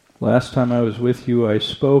Last time I was with you, I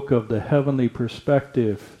spoke of the heavenly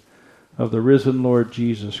perspective of the risen Lord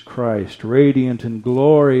Jesus Christ, radiant in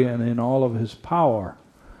glory and in all of his power,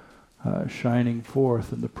 shining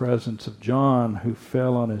forth in the presence of John, who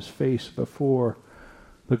fell on his face before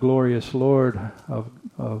the glorious Lord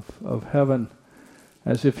of heaven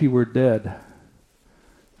as if he were dead.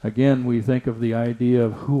 Again, we think of the idea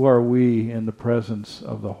of who are we in the presence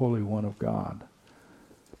of the Holy One of God.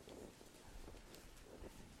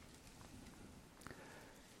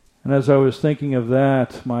 And as I was thinking of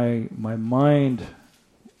that, my mind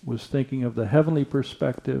was thinking of the heavenly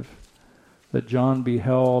perspective that John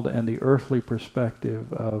beheld and the earthly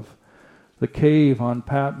perspective of the cave on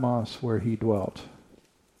Patmos where he dwelt.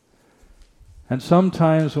 And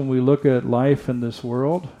sometimes when we look at life in this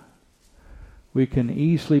world, we can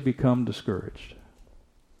easily become discouraged.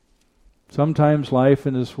 Sometimes life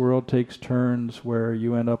in this world takes turns where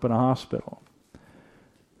you end up in a hospital,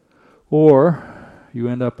 or you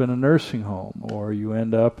end up in a nursing home, or you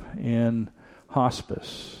end up in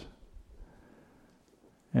hospice,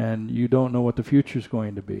 and you don't know what the future's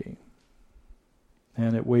going to be,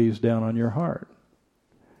 and it weighs down on your heart.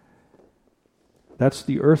 That's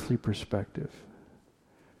the earthly perspective.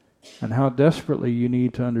 And how desperately you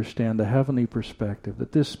need to understand the heavenly perspective,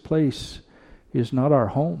 that this place is not our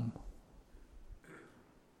home.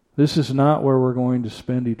 This is not where we're going to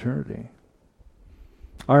spend eternity.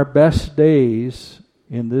 Our best days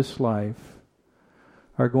in this life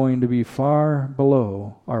are going to be far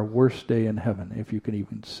below our worst day in heaven, if you can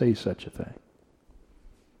even say such a thing.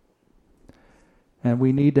 And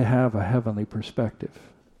we need to have a heavenly perspective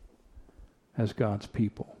as God's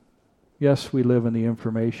people. Yes, we live in the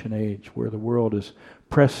information age where the world is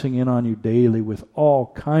pressing in on you daily with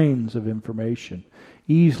all kinds of information,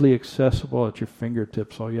 easily accessible at your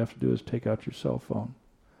fingertips. All you have to do is take out your cell phone.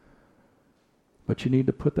 But you need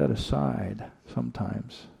to put that aside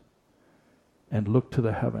sometimes and look to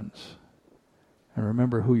the heavens and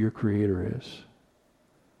remember who your Creator is.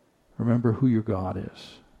 Remember who your God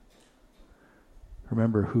is.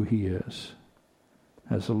 Remember who He is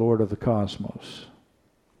as the Lord of the cosmos.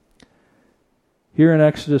 Here in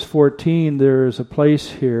Exodus 14, there is a place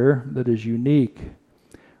here that is unique,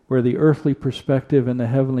 where the earthly perspective and the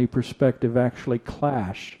heavenly perspective actually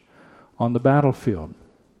clash on the battlefield.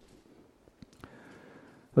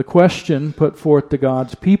 The question put forth to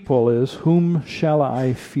God's people is, whom shall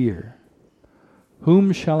I fear?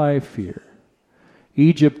 Whom shall I fear?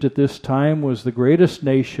 Egypt at this time was the greatest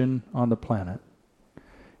nation on the planet.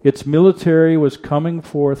 Its military was coming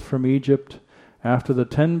forth from Egypt after the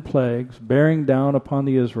 10 plagues, bearing down upon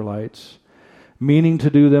the Israelites, meaning to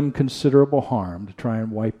do them considerable harm, to try and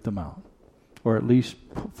wipe them out, or at least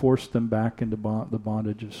force them back into the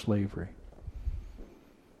bondage of slavery.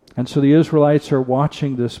 And so the Israelites are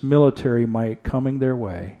watching this military might coming their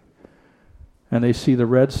way, and they see the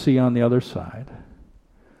Red Sea on the other side,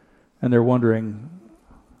 and they're wondering,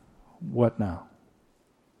 what now?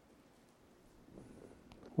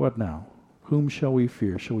 What now? Whom shall we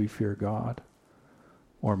fear? Shall we fear God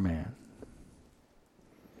or man?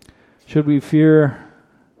 Should we fear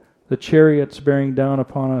the chariots bearing down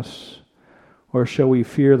upon us, or shall we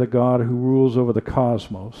fear the God who rules over the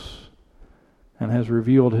cosmos and has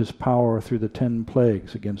revealed His power through the 10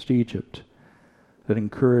 plagues against Egypt that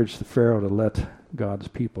encouraged the Pharaoh to let God's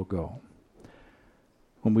people go?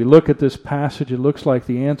 When we look at this passage, it looks like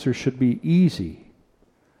the answer should be easy.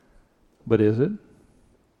 But is it?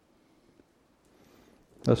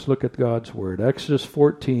 Let's look at God's Word. Exodus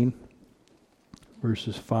 14,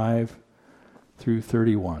 verses 5 through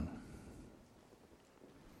 31.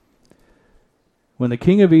 When the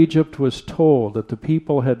king of Egypt was told that the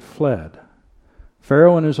people had fled,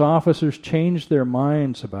 Pharaoh and his officers changed their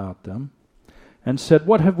minds about them and said,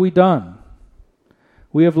 "What have we done?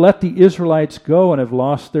 We have let the Israelites go and have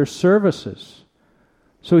lost their services."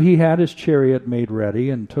 So he had his chariot made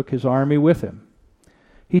ready and took his army with him.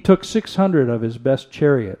 He took 600 of his best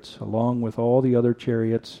chariots, along with all the other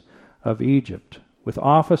chariots of Egypt, with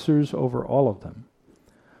officers over all of them.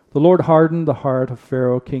 The Lord hardened the heart of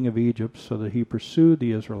Pharaoh, king of Egypt, so that he pursued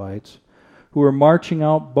the Israelites, who were marching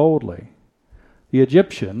out boldly. The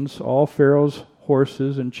Egyptians, all Pharaoh's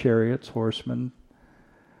horses and chariots, horsemen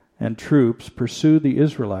and troops, pursued the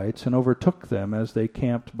Israelites and overtook them as they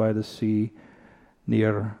camped by the sea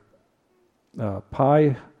near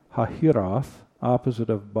Pi Hahiroth, opposite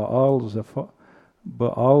of Baal Zephon.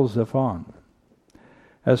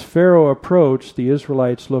 As Pharaoh approached, the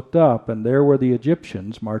Israelites looked up, and there were the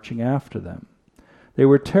Egyptians marching after them. They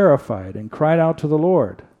were terrified and cried out to the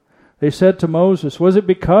Lord. They said to Moses, "Was it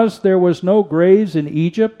because there was no graves in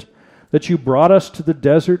Egypt that you brought us to the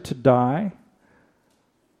desert to die?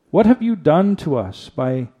 What have you done to us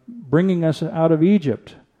by bringing us out of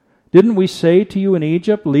Egypt? Didn't we say to you in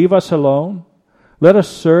Egypt, 'Leave us alone. Let us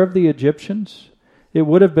serve the Egyptians'? It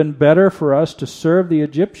would have been better for us to serve the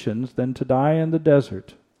Egyptians than to die in the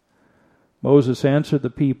desert." Moses answered the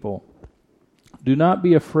people, "Do not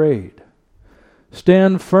be afraid.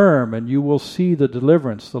 Stand firm, and you will see the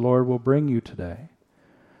deliverance the Lord will bring you today.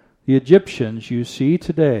 The Egyptians you see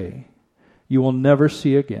today, you will never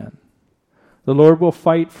see again. The Lord will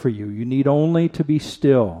fight for you. You need only to be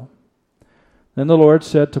still." Then the Lord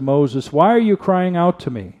said to Moses, "Why are you crying out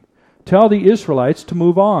to me? Tell the Israelites to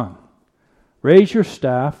move on. Raise your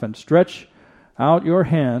staff and stretch out your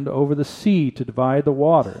hand over the sea to divide the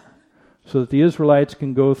water, so that the Israelites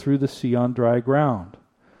can go through the sea on dry ground.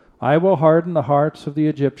 I will harden the hearts of the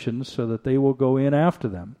Egyptians so that they will go in after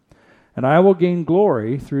them, and I will gain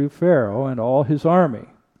glory through Pharaoh and all his army.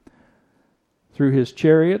 Through his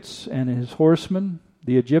chariots and his horsemen,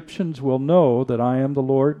 the Egyptians will know that I am the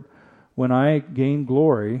Lord when I gain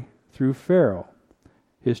glory through Pharaoh,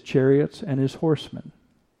 his chariots, and his horsemen."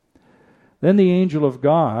 Then the angel of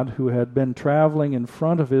God, who had been traveling in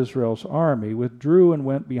front of Israel's army, withdrew and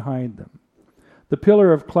went behind them. The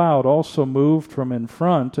pillar of cloud also moved from in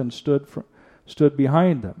front and stood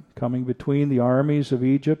behind them, coming between the armies of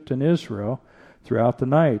Egypt and Israel throughout the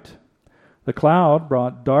night. The cloud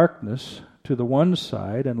brought darkness to the one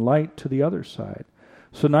side and light to the other side,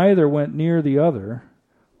 so neither went near the other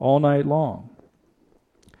all night long.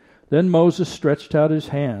 Then Moses stretched out his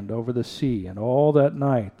hand over the sea, and all that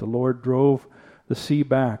night the Lord drove the sea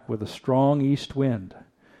back with a strong east wind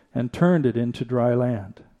and turned it into dry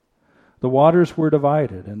land. The waters were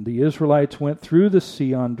divided, and the Israelites went through the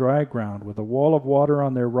sea on dry ground with a wall of water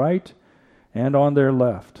on their right and on their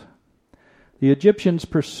left. The Egyptians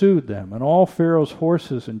pursued them, and all Pharaoh's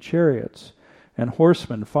horses and chariots and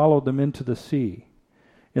horsemen followed them into the sea.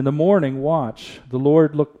 In the morning watch, the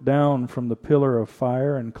Lord looked down from the pillar of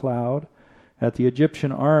fire and cloud at the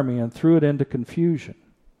Egyptian army and threw it into confusion.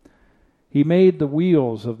 He made the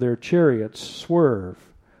wheels of their chariots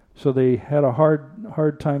swerve, so they had a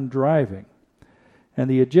hard time driving. And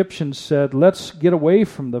the Egyptians said, "Let's get away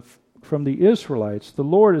from the Israelites. The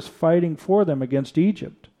Lord is fighting for them against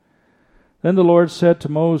Egypt." Then the Lord said to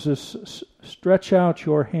Moses, "Stretch out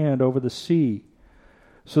your hand over the sea,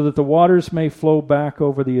 so that the waters may flow back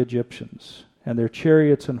over the Egyptians and their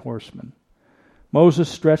chariots and horsemen." Moses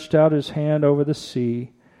stretched out his hand over the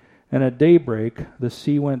sea, and at daybreak the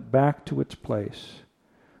sea went back to its place.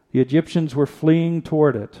 The Egyptians were fleeing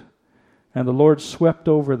toward it, and the Lord swept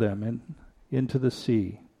over them into the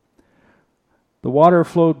sea. The water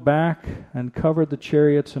flowed back and covered the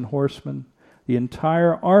chariots and horsemen, the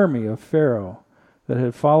entire army of Pharaoh that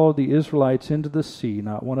had followed the Israelites into the sea.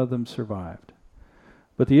 Not one of them survived.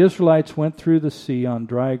 But the Israelites went through the sea on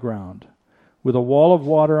dry ground, with a wall of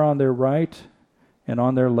water on their right and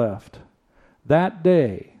on their left. That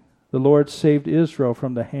day the Lord saved Israel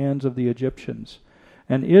from the hands of the Egyptians,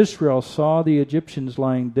 and Israel saw the Egyptians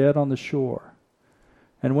lying dead on the shore.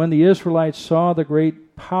 And when the Israelites saw the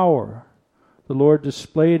great power the Lord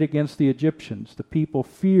displayed against the Egyptians, the people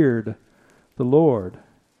feared the Lord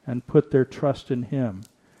and put their trust in him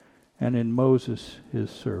and in Moses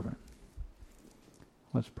his servant.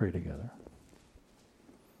 Let's pray together.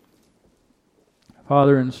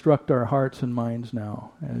 Father, instruct our hearts and minds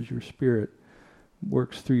now as your Spirit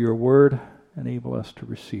works through your word. Enable us to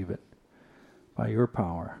receive it by your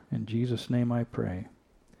power. In Jesus' name I pray.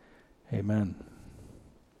 Amen.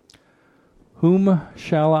 Whom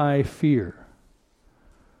shall I fear?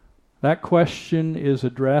 That question is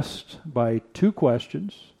addressed by two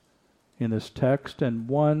questions in this text and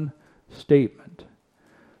one statement.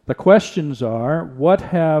 The questions are, what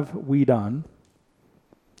have we done?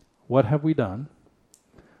 What have we done?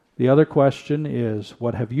 The other question is,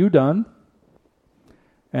 what have you done?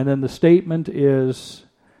 And then the statement is,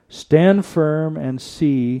 stand firm and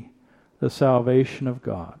see the salvation of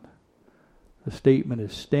God. The statement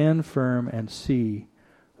is, stand firm and see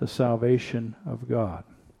the salvation of God.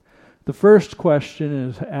 The first question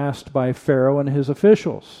is asked by Pharaoh and his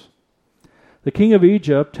officials. The king of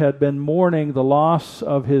Egypt had been mourning the loss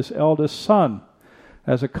of his eldest son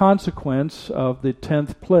as a consequence of the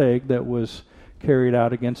 10th plague that was carried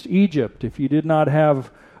out against Egypt. If you did not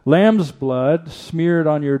have lamb's blood smeared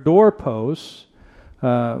on your doorposts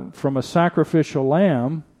from a sacrificial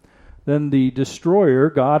lamb, then the destroyer,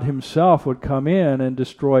 God himself, would come in and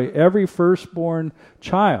destroy every firstborn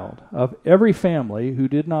child of every family who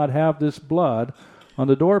did not have this blood on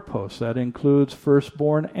the doorpost. That includes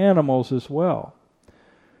firstborn animals as well.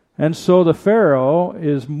 And so the Pharaoh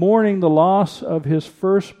is mourning the loss of his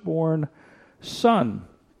firstborn son.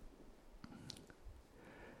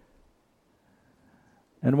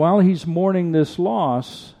 And while he's mourning this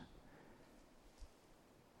loss,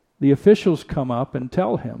 the officials come up and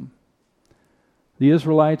tell him the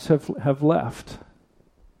Israelites have left.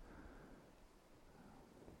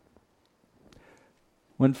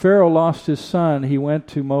 When Pharaoh lost his son, he went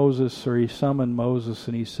to Moses, or he summoned Moses,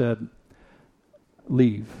 and he said,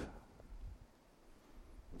 "Leave."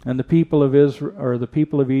 And the people of Israel, or the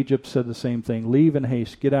people of Egypt, said the same thing: "Leave in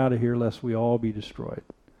haste, get out of here, lest we all be destroyed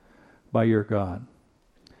by your God."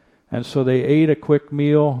 And so they ate a quick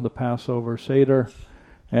meal, the Passover Seder,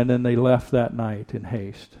 and then they left that night in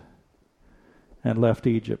haste and left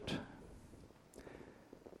Egypt.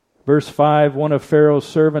 Verse 5, one of Pharaoh's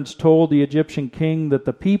servants told the Egyptian king that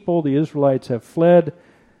the people, the Israelites, have fled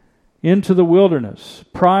into the wilderness.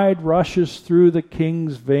 Pride rushes through the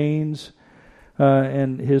king's veins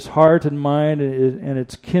and his heart and mind, and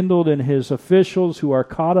it's kindled in his officials who are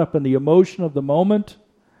caught up in the emotion of the moment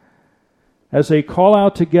as they call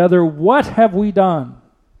out together, "What have we done?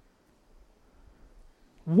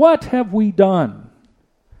 What have we done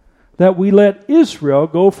that we let Israel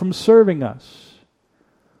go from serving us?"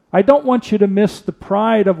 I don't want you to miss the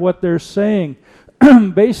pride of what they're saying.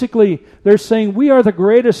 Basically, they're saying, we are the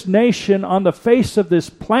greatest nation on the face of this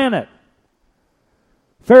planet.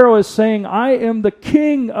 Pharaoh is saying, I am the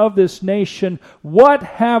king of this nation. What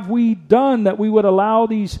have we done that we would allow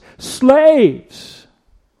these slaves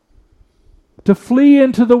to flee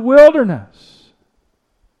into the wilderness?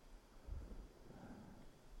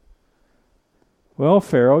 Well,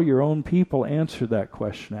 Pharaoh, your own people answered that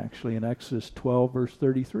question actually in Exodus 12, verse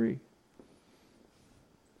 33.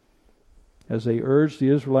 As they urged the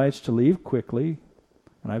Israelites to leave quickly,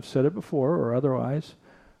 and I've said it before, or otherwise,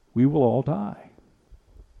 we will all die.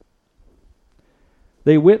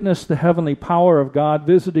 They witnessed the heavenly power of God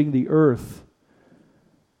visiting the earth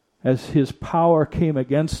as His power came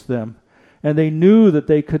against them, and they knew that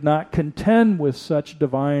they could not contend with such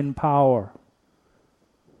divine power.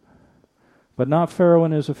 But not Pharaoh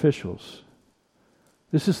and his officials.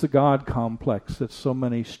 This is the God complex that so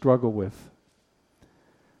many struggle with.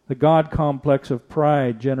 The God complex of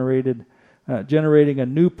pride generating a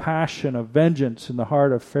new passion of vengeance in the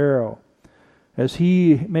heart of Pharaoh as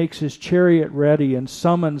he makes his chariot ready and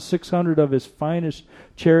summons 600 of his finest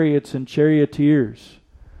chariots and charioteers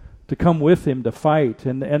to come with him to fight.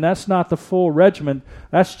 And that's not the full regiment.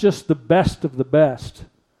 That's just the best of the best.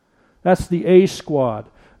 That's the A squad.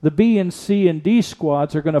 The B and C and D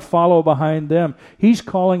squads are going to follow behind them. He's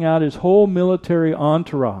calling out his whole military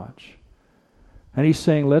entourage. And he's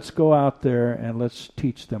saying, let's go out there and let's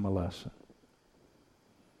teach them a lesson.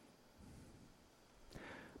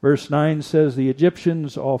 Verse 9 says, the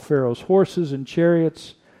Egyptians, all Pharaoh's horses and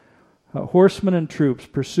chariots, horsemen and troops,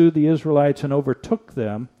 pursued the Israelites and overtook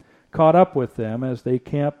them, caught up with them as they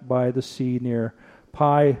camped by the sea near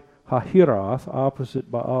Pi Hahiroth, opposite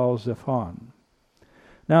Baal Zephon.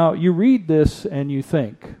 Now, you read this and you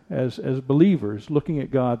think, as believers, looking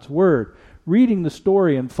at God's Word, reading the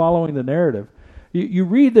story and following the narrative, you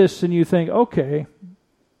read this and you think, okay,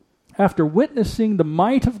 after witnessing the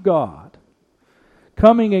might of God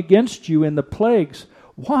coming against you in the plagues,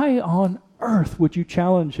 why on earth would you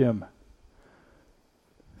challenge Him?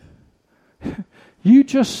 You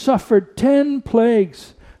just suffered 10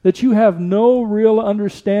 plagues that you have no real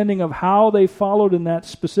understanding of how they followed in that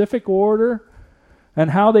specific order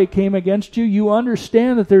and how they came against you. You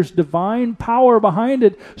understand that there's divine power behind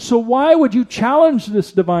it. So why would you challenge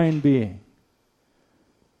this divine being?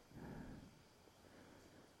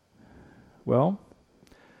 Well,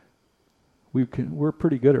 we're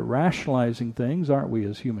pretty good at rationalizing things, aren't we,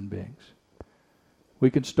 as human beings? We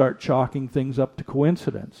can start chalking things up to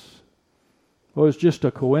coincidence. Well, it's just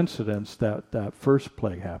a coincidence that first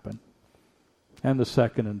plague happened. And the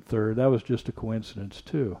second and third, that was just a coincidence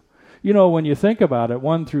too. You know, when you think about it,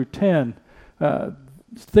 1 through 10,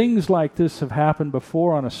 things like this have happened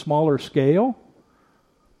before on a smaller scale.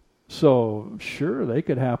 So, sure, they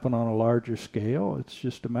could happen on a larger scale. It's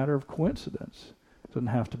just a matter of coincidence. It doesn't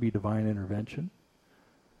have to be divine intervention.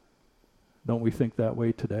 Don't we think that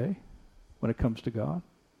way today when it comes to God?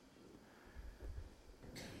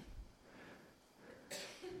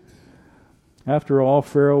 After all,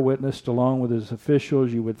 Pharaoh witnessed along with his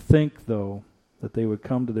officials. You would think, though, that they would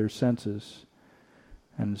come to their senses,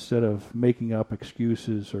 and instead of making up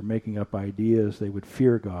excuses or making up ideas, they would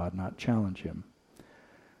fear God, not challenge Him.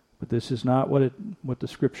 But this is not what the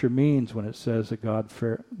Scripture means when it says that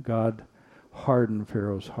God hardened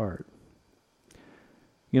Pharaoh's heart.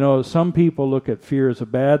 Some people look at fear as a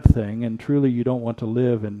bad thing, and truly you don't want to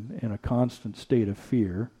live in a constant state of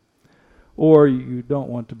fear, or you don't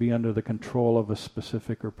want to be under the control of a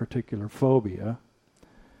specific or particular phobia.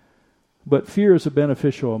 But fear is a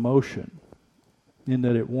beneficial emotion in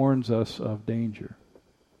that it warns us of danger.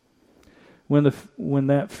 When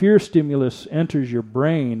that fear stimulus enters your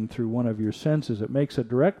brain through one of your senses, it makes a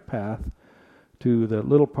direct path to the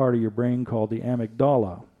little part of your brain called the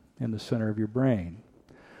amygdala in the center of your brain.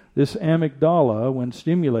 This amygdala, when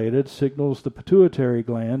stimulated, signals the pituitary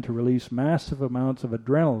gland to release massive amounts of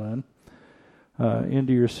adrenaline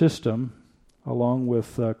into your system, along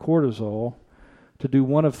with cortisol, to do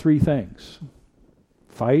one of three things: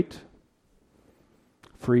 fight,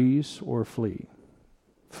 freeze, or flee.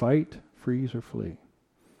 Fight, freeze, or flee.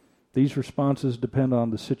 These responses depend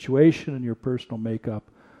on the situation and your personal makeup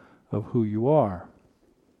of who you are.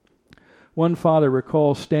 One father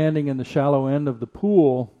recalls standing in the shallow end of the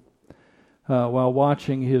pool while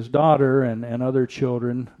watching his daughter and other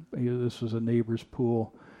children. This was a neighbor's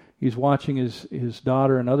pool. He's watching his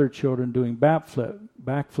daughter and other children doing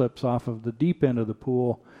backflips off of the deep end of the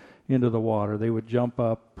pool into the water. They would jump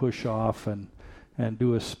up, push off, and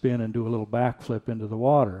do a spin and do a little backflip into the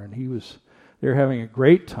water. And they're having a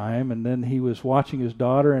great time, and then he was watching his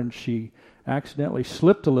daughter, and she accidentally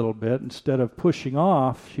slipped a little bit. Instead of pushing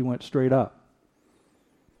off, she went straight up.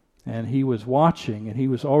 And he was watching, and he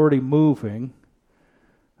was already moving.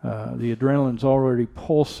 The adrenaline's already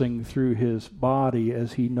pulsing through his body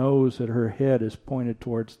as he knows that her head is pointed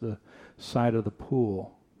towards the side of the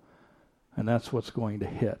pool. And that's what's going to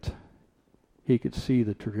hit. He could see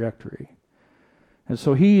the trajectory. And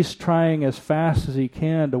so he's trying as fast as he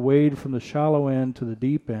can to wade from the shallow end to the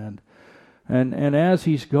deep end. And as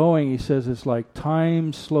he's going, he says it's like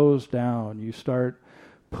time slows down. You start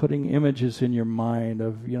putting images in your mind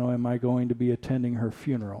of, am I going to be attending her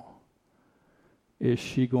funeral? Is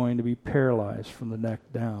she going to be paralyzed from the neck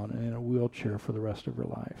down and in a wheelchair for the rest of her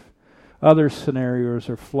life? Other scenarios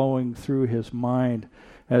are flowing through his mind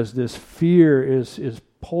as this fear is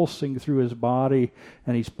pulsing through his body,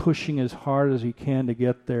 and he's pushing as hard as he can to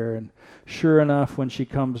get there. And sure enough, when she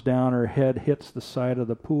comes down, her head hits the side of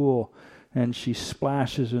the pool, and she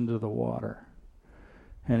splashes into the water.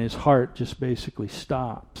 And his heart just basically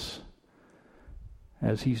stops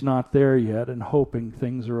as he's not there yet and hoping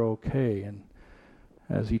things are okay. And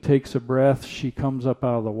as he takes a breath, she comes up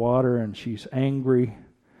out of the water, and she's angry.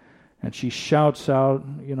 And she shouts out,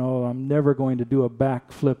 I'm never going to do a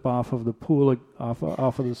backflip off of the pool, off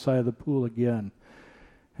of the side of the pool again.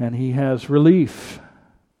 And he has relief.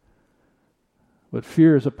 But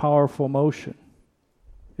fear is a powerful emotion,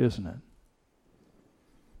 isn't it?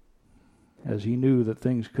 As he knew that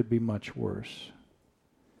things could be much worse.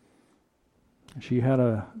 She had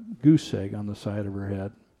a goose egg on the side of her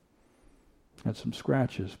head. Had some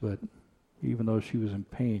scratches, but even though she was in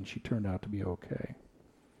pain, she turned out to be okay.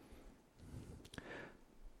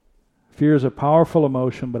 Fear is a powerful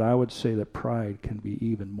emotion, but I would say that pride can be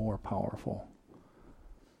even more powerful.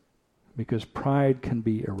 Because pride can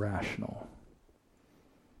be irrational.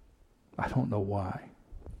 I don't know why,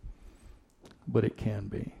 but it can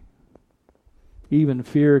be. Even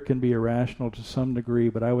fear can be irrational to some degree,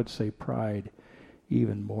 but I would say pride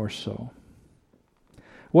even more so.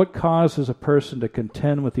 What causes a person to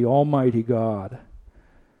contend with the Almighty God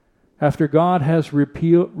after God has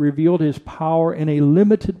revealed His power in a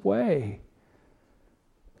limited way?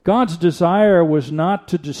 God's desire was not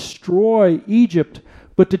to destroy Egypt,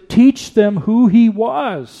 but to teach them who He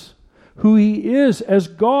was, who He is as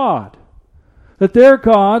God. That their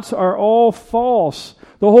gods are all false.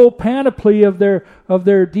 The whole panoply of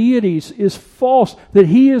their deities is false. That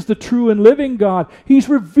He is the true and living God. He's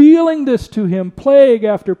revealing this to him, plague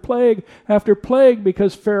after plague after plague,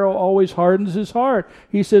 because Pharaoh always hardens his heart.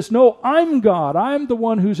 He says, no, I'm God. I'm the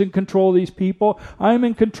one who's in control of these people. I'm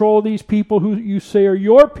in control of these people who you say are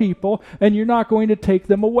your people, and you're not going to take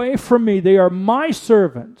them away from me. They are my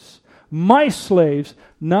servants, my slaves,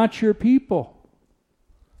 not your people.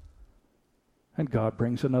 And God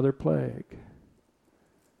brings another plague.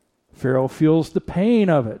 Pharaoh feels the pain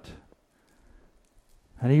of it.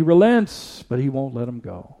 And he relents, but he won't let him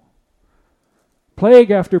go. Plague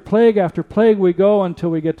after plague after plague we go until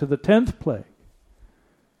we get to the 10th plague.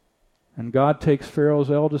 And God takes Pharaoh's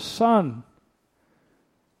eldest son.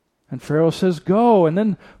 And Pharaoh says, go. And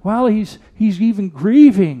then while he's even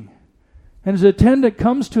grieving, and his attendant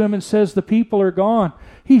comes to him and says, the people are gone,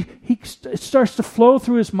 it starts to flow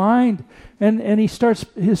through his mind, and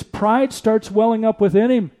his pride starts welling up within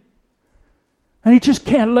him. And he just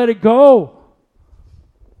can't let it go.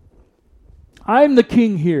 I'm the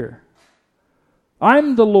king here.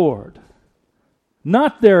 I'm the Lord,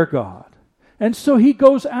 not their God. And so he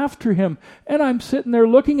goes after him. And I'm sitting there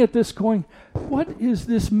looking at this going, what is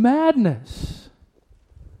this madness?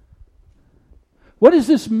 What is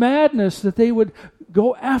this madness that they would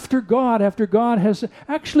go after God after God has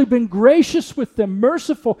actually been gracious with them,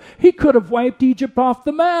 merciful? He could have wiped Egypt off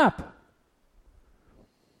the map.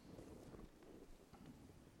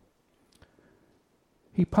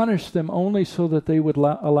 He punished them only so that they would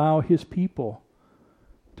allow his people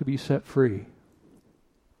to be set free.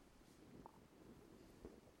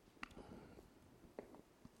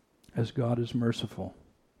 As God is merciful.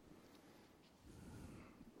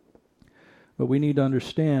 But we need to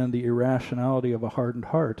understand the irrationality of a hardened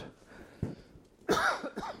heart.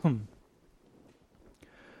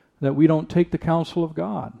 That we don't take the counsel of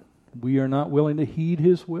God. We are not willing to heed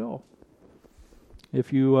his will.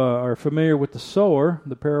 If you are familiar with the sower,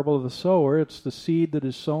 the parable of the sower, it's the seed that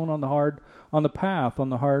is sown on the path, on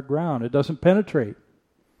the hard ground. It doesn't penetrate.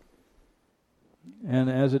 And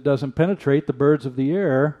as it doesn't penetrate, the birds of the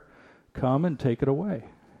air come and take it away.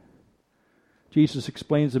 Jesus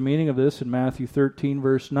explains the meaning of this in Matthew 13,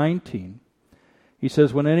 verse 19. He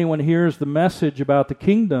says, when anyone hears the message about the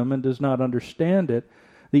kingdom and does not understand it,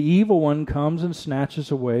 the evil one comes and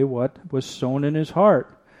snatches away what was sown in his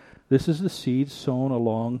heart. This is the seed sown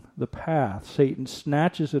along the path. Satan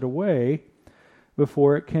snatches it away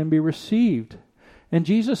before it can be received. And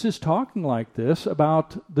Jesus is talking like this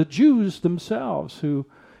about the Jews themselves, who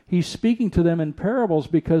he's speaking to them in parables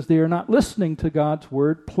because they are not listening to God's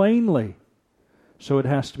word plainly. So it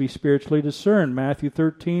has to be spiritually discerned. Matthew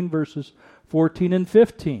 13, verses 14 and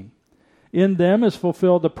 15. In them is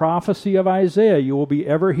fulfilled the prophecy of Isaiah. You will be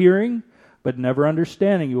ever hearing, but never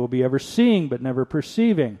understanding. You will be ever seeing, but never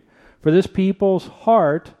perceiving. For this people's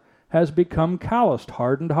heart has become calloused,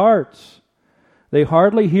 hardened hearts. They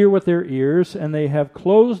hardly hear with their ears, and they have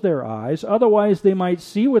closed their eyes. Otherwise they might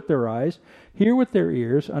see with their eyes, hear with their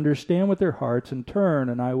ears, understand with their hearts, and turn,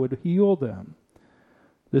 and I would heal them.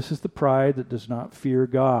 This is the pride that does not fear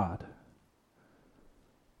God.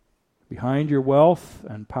 Behind your wealth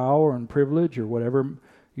and power and privilege, or whatever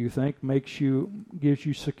you think gives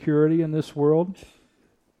you security in this world,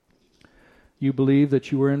 you believe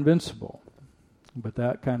that you are invincible. But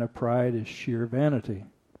that kind of pride is sheer vanity.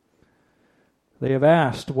 They have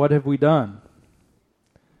asked, what have we done?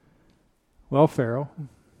 Well, Pharaoh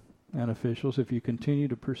and officials, if you continue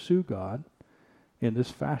to pursue God in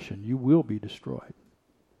this fashion, you will be destroyed.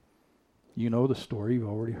 You know the story, you've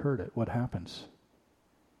already heard it. What happens?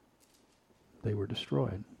 They were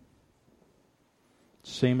destroyed.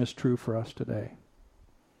 Same is true for us today.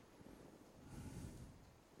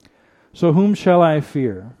 So whom shall I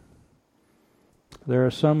fear? There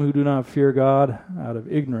are some who do not fear God out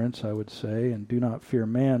of ignorance, I would say, and do not fear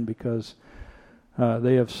man because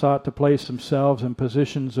they have sought to place themselves in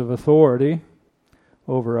positions of authority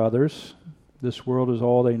over others. This world is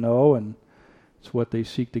all they know, and it's what they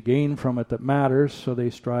seek to gain from it that matters, so they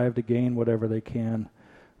strive to gain whatever they can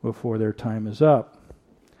before their time is up.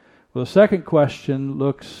 Well, the second question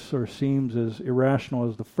looks or seems as irrational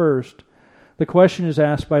as the first. The question is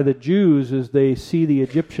asked by the Jews as they see the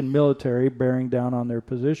Egyptian military bearing down on their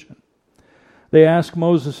position. They ask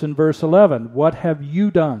Moses in verse 11, what have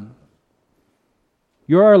you done?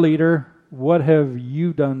 You're our leader. What have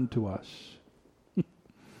you done to us?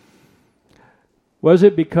 Was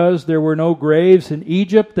it because there were no graves in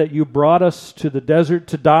Egypt that you brought us to the desert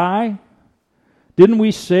to die? Didn't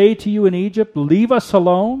we say to you in Egypt, leave us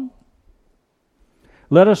alone?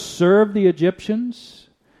 Let us serve the Egyptians.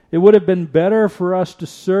 It would have been better for us to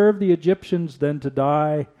serve the Egyptians than to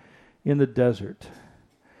die in the desert.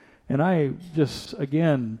 And I just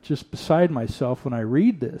beside myself when I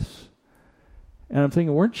read this. And I'm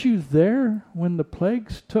thinking, weren't you there when the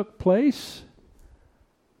plagues took place?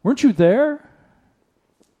 Weren't you there?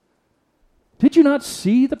 Did you not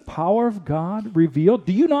see the power of God revealed?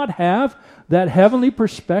 Do you not have that heavenly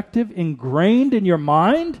perspective ingrained in your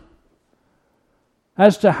mind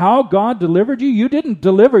as to how God delivered you? You didn't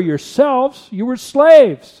deliver yourselves. You were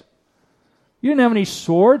slaves. You didn't have any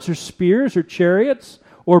swords or spears or chariots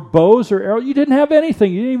or bows or arrows. You didn't have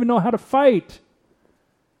anything. You didn't even know how to fight.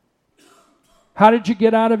 How did you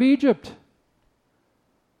get out of Egypt?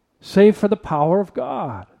 Save for the power of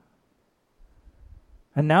God.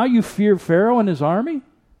 And now you fear Pharaoh and his army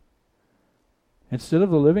instead of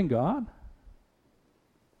the living God?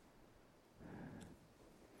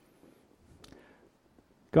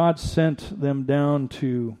 God sent them down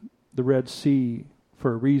to the Red Sea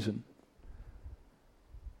for a reason.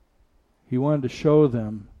 He wanted to show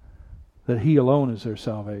them that He alone is their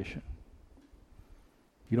salvation.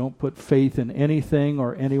 You don't put faith in anything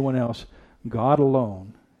or anyone else. God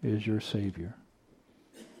alone is your Savior.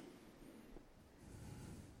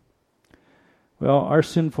 Well, our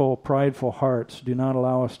sinful, prideful hearts do not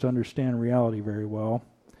allow us to understand reality very well.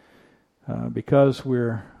 Because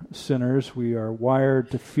we're sinners, we are wired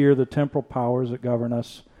to fear the temporal powers that govern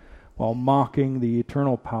us while mocking the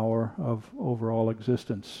eternal power of overall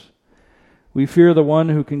existence. We fear the one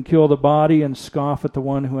who can kill the body and scoff at the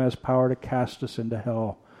one who has power to cast us into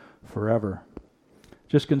hell forever.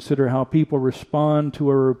 Just consider how people respond to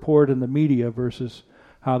a report in the media versus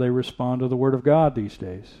how they respond to the Word of God these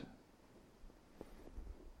days.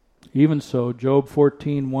 Even so, Job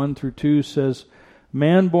 14:1-2 says,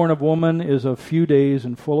 "Man born of woman is of few days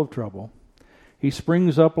and full of trouble. He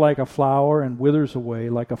springs up like a flower and withers away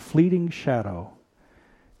like a fleeting shadow.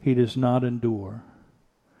 He does not endure."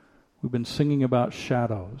 We've been singing about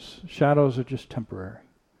shadows. Shadows are just temporary.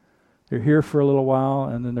 They're here for a little while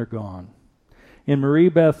and then they're gone. In Marie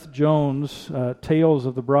Beth Jones' Tales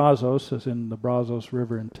of the Brazos, as in the Brazos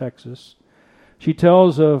River in Texas, she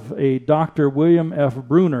tells of a Dr. William F.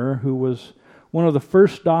 Bruner, who was one of the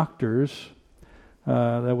first doctors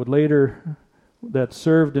that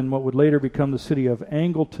served in what would later become the city of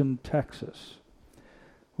Angleton, Texas.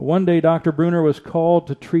 One day, Dr. Bruner was called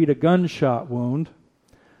to treat a gunshot wound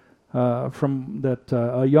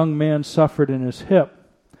a young man suffered in his hip.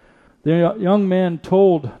 The young man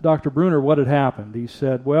told Dr. Bruner what had happened. He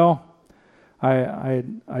said, "Well,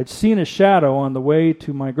 I'd seen a shadow on the way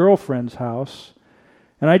to my girlfriend's house,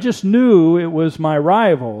 and I just knew it was my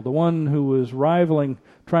rival, the one who was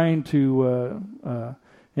trying to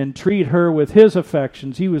entreat her with his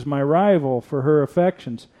affections. He was my rival for her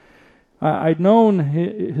affections. I'd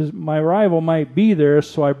known my rival might be there,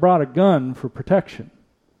 so I brought a gun for protection.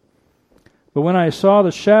 But when I saw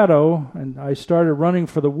the shadow, and I started running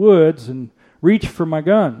for the woods and reached for my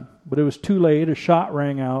gun, but it was too late. A shot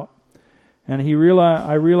rang out, and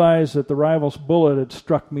I realized that the rival's bullet had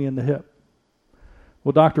struck me in the hip."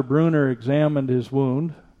 Well, Dr. Bruner examined his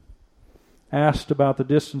wound, asked about the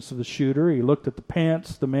distance of the shooter. He looked at the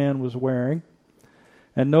pants the man was wearing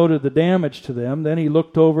and noted the damage to them. Then he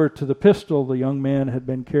looked over to the pistol the young man had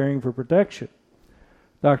been carrying for protection.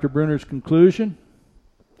 Dr. Bruner's conclusion: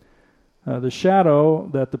 the shadow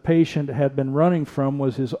that the patient had been running from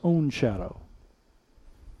was his own shadow.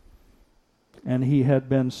 And he had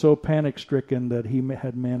been so panic-stricken that he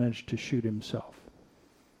had managed to shoot himself.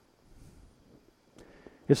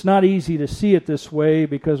 It's not easy to see it this way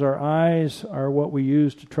because our eyes are what we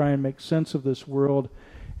use to try and make sense of this world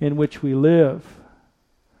in which we live.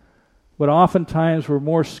 But oftentimes we're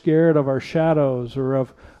more scared of our shadows or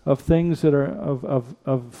of things that are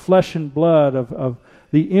of flesh and blood, of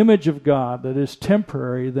the image of God that is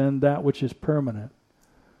temporary than that which is permanent,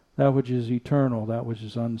 that which is eternal, that which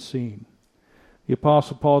is unseen. The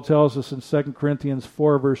Apostle Paul tells us in 2 Corinthians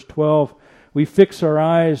 4 verse 12, "We fix our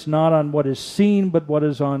eyes not on what is seen, but what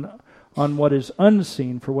is on what is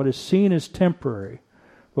unseen. For what is seen is temporary,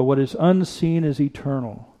 but what is unseen is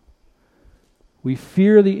eternal." We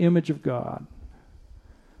fear the image of God,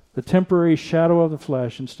 the temporary shadow of the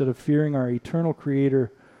flesh, instead of fearing our eternal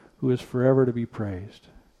Creator who is forever to be praised.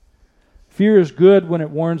 Fear is good when it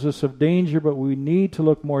warns us of danger, but we need to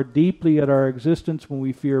look more deeply at our existence when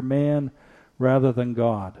we fear man rather than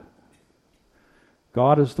God.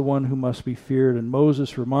 God is the one who must be feared, and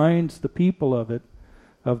Moses reminds the people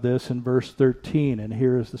of this in verse 13, and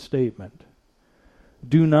here is the statement: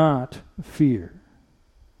 "Do not fear.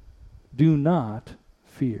 Do not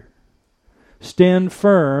fear. Stand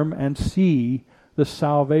firm and see the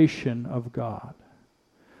salvation of God."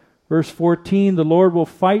 Verse 14, "The Lord will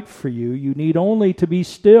fight for you. You need only to be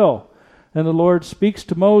still." And the Lord speaks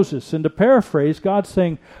to Moses. And to paraphrase, God's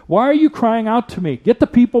saying, "Why are you crying out to me? Get the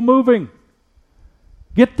people moving.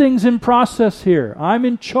 Get things in process here. I'm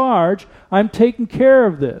in charge. I'm taking care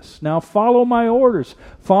of this. Now follow my orders.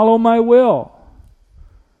 Follow my will."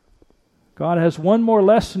 God has one more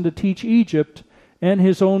lesson to teach Egypt and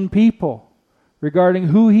his own people regarding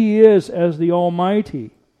who he is as the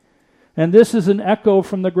Almighty. And this is an echo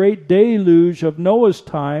from the great deluge of Noah's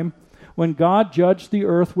time when God judged the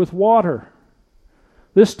earth with water.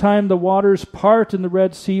 This time the waters part in the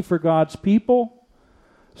Red Sea for God's people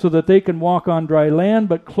so that they can walk on dry land,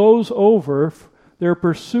 but close over their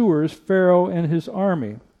pursuers, Pharaoh and his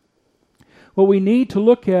army. What we need to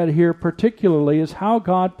look at here particularly is how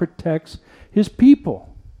God protects his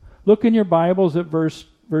people. Look in your Bibles at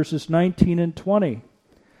verses 19 and 20. It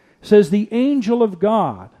says, "The angel of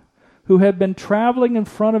God, who had been traveling in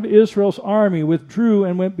front of Israel's army, withdrew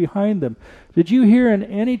and went behind them." Did you hear in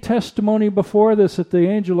any testimony before this that the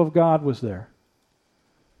angel of God was there?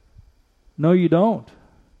 No, you don't.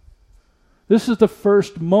 This is the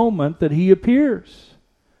first moment that he appears.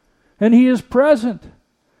 And he is present.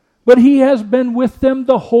 But he has been with them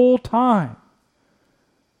the whole time.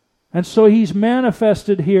 And so he's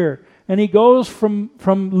manifested here. And he goes from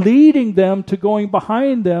leading them to going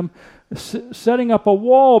behind them, setting up a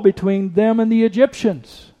wall between them and the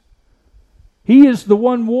Egyptians. He is the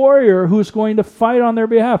one warrior who's going to fight on their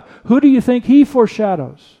behalf. Who do you think he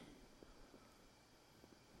foreshadows?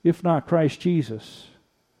 If not Christ Jesus.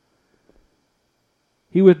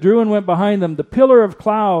 He withdrew and went behind them. The pillar of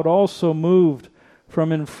cloud also moved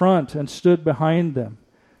from in front and stood behind them,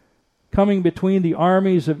 coming between the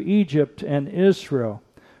armies of Egypt and Israel.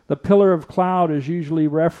 The pillar of cloud is usually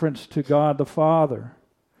referenced to God the Father.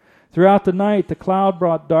 Throughout the night, the cloud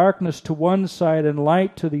brought darkness to one side and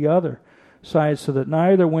light to the other side, so that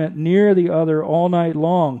neither went near the other all night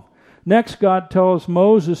long. Next, God tells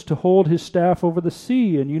Moses to hold his staff over the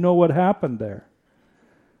sea, and you know what happened there.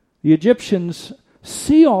 The Egyptians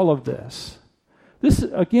see all of this.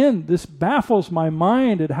 This baffles my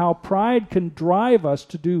mind at how pride can drive us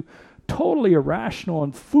to do totally irrational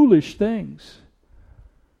and foolish things.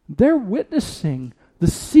 They're witnessing the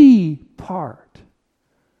sea part.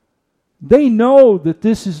 They know that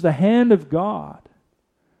this is the hand of God.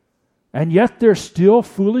 And yet they're still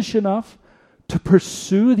foolish enough to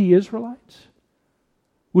pursue the Israelites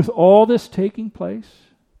with all this taking place.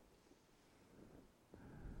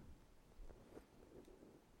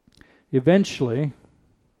 Eventually,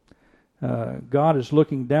 God is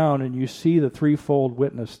looking down and you see the threefold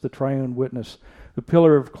witness, the triune witness. The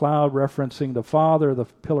pillar of cloud referencing the Father, the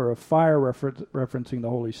pillar of fire referencing the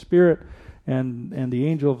Holy Spirit, and the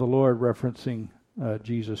angel of the Lord referencing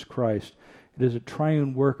Jesus Christ. It is a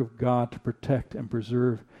triune work of God to protect and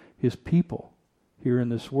preserve his people here in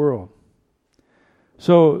this world.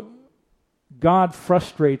 So God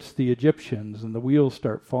frustrates the Egyptians and the wheels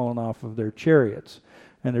start falling off of their chariots.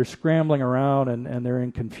 And they're scrambling around and they're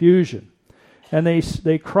in confusion. And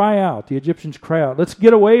they cry out, the Egyptians cry out, let's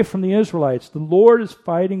get away from the Israelites. The Lord is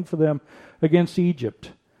fighting for them against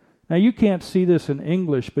Egypt. Now you can't see this in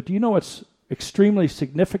English, but do you know what's extremely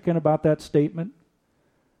significant about that statement?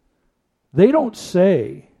 They don't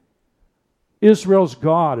say, Israel's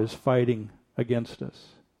God is fighting against us.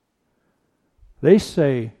 They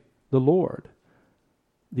say, the Lord.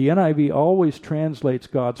 The NIV always translates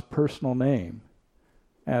God's personal name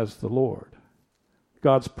as the Lord.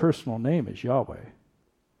 God's personal name is Yahweh.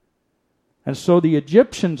 And so the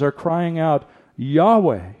Egyptians are crying out,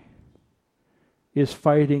 Yahweh is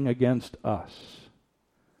fighting against us.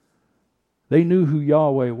 They knew who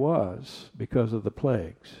Yahweh was because of the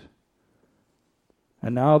plagues.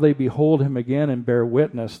 And now they behold him again and bear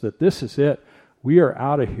witness that this is it. We are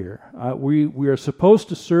out of here. We are supposed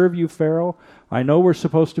to serve you, Pharaoh. I know we're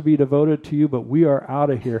supposed to be devoted to you, but we are out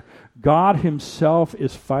of here. God himself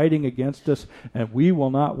is fighting against us, and we will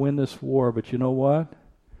not win this war. But you know what?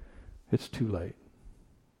 It's too late.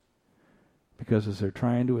 Because as they're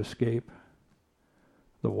trying to escape,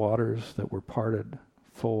 the waters that were parted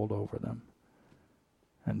fold over them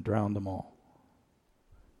and drown them all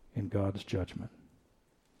in God's judgment.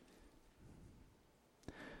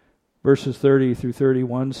 Verses 30 through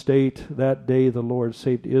 31 state, that day the Lord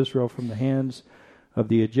saved Israel from the hands of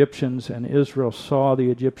the Egyptians, and Israel saw the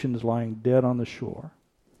Egyptians lying dead on the shore.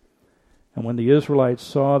 And when the Israelites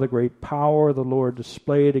saw the great power the Lord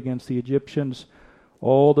displayed against the Egyptians,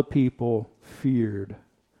 all the people feared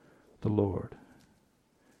the Lord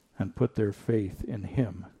and put their faith in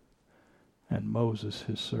him and Moses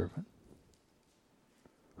his servant.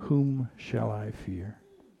 Whom shall I fear?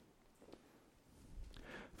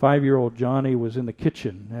 5-year-old Johnny was in the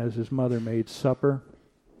kitchen as his mother made supper.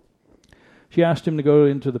 She asked him to go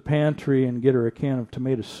into the pantry and get her a can of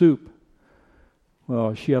tomato soup.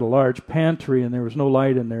 Well, she had a large pantry and there was no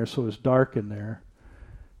light in there, so it was dark in there.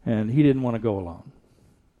 And he didn't want to go alone.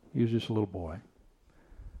 He was just a little boy.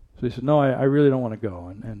 So he said, no, I really don't want to go.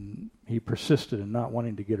 And he persisted in not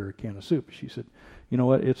wanting to get her a can of soup. She said, you know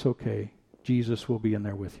what, it's okay. Jesus will be in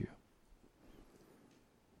there with you.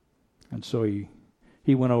 And so he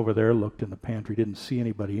went over there, looked in the pantry, didn't see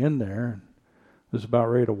anybody in there, and was about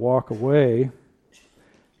ready to walk away,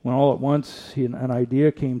 when all at once an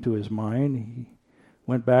idea came to his mind. He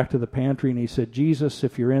went back to the pantry and he said, Jesus,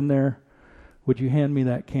 if you're in there, would you hand me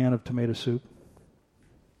that can of tomato soup?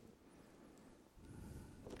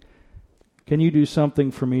 Can you do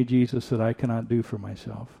something for me, Jesus, that I cannot do for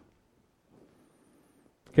myself?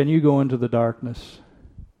 Can you go into the darkness?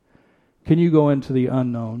 Can you go into the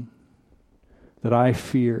unknown that I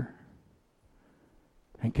fear?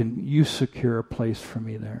 And can you secure a place for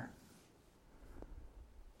me there?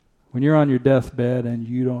 When you're on your deathbed and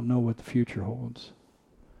you don't know what the future holds,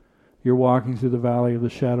 you're walking through the valley of the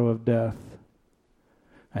shadow of death,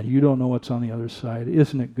 and you don't know what's on the other side,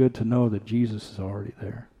 isn't it good to know that Jesus is already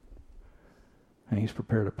there? And He's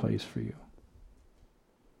prepared a place for you.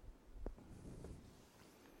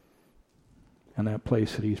 And that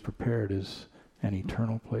place that He's prepared is an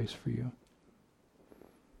eternal place for you.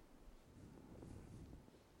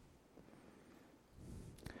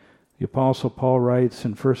 The Apostle Paul writes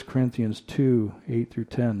in 1 Corinthians 2, 8 through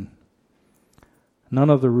 10, "None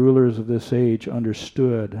of the rulers of this age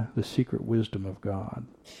understood the secret wisdom of God,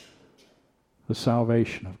 the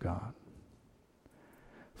salvation of God.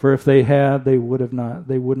 For if they had, they would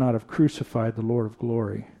not have crucified the Lord of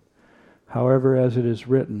glory. However, as it is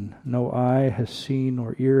written, no eye has seen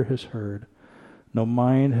nor ear has heard, no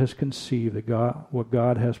mind has conceived what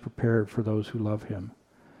God has prepared for those who love Him.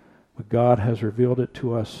 But God has revealed it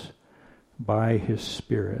to us by His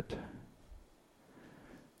Spirit."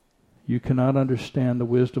 You cannot understand the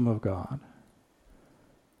wisdom of God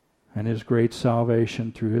and His great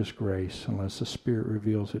salvation through His grace unless the Spirit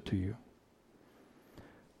reveals it to you.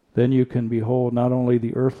 Then you can behold not only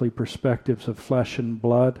the earthly perspectives of flesh and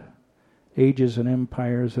blood, ages and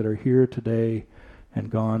empires that are here today and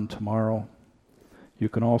gone tomorrow. You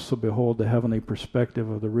can also behold the heavenly perspective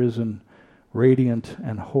of the risen, radiant,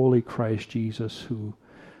 and holy Christ Jesus, who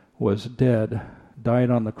was dead, died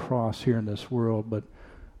on the cross here in this world, but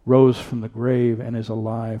rose from the grave and is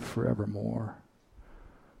alive forevermore,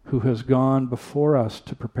 who has gone before us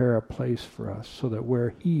to prepare a place for us, so that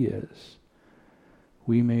where He is,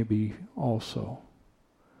 we may be also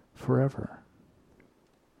forever.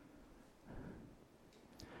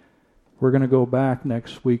 We're going to go back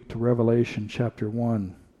next week to Revelation chapter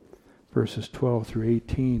 1, verses 12 through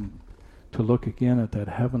 18, to look again at that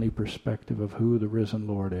heavenly perspective of who the risen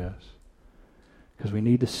Lord is. Because we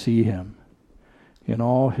need to see Him in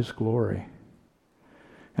all His glory.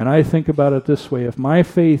 And I think about it this way: if my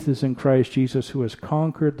faith is in Christ Jesus, who has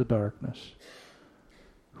conquered the darkness,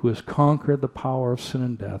 who has conquered the power of sin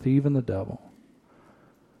and death, even the devil,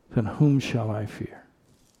 then whom shall I fear?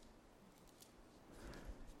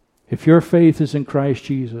 If your faith is in Christ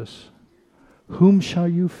Jesus, whom shall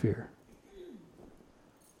you fear?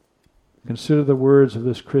 Consider the words of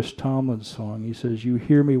this Chris Tomlin song. He says, "You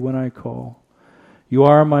hear me when I call. You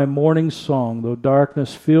are my morning song. Though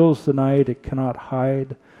darkness fills the night, it cannot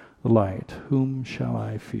hide the light. Whom shall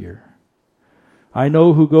I fear? I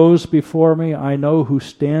know who goes before me. I know who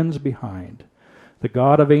stands behind. The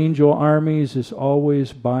God of angel armies is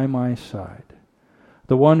always by my side.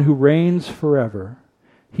 The one who reigns forever,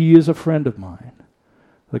 He is a friend of mine.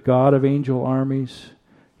 The God of angel armies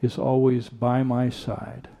is always by my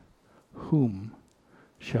side. Whom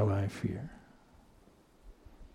shall I fear?"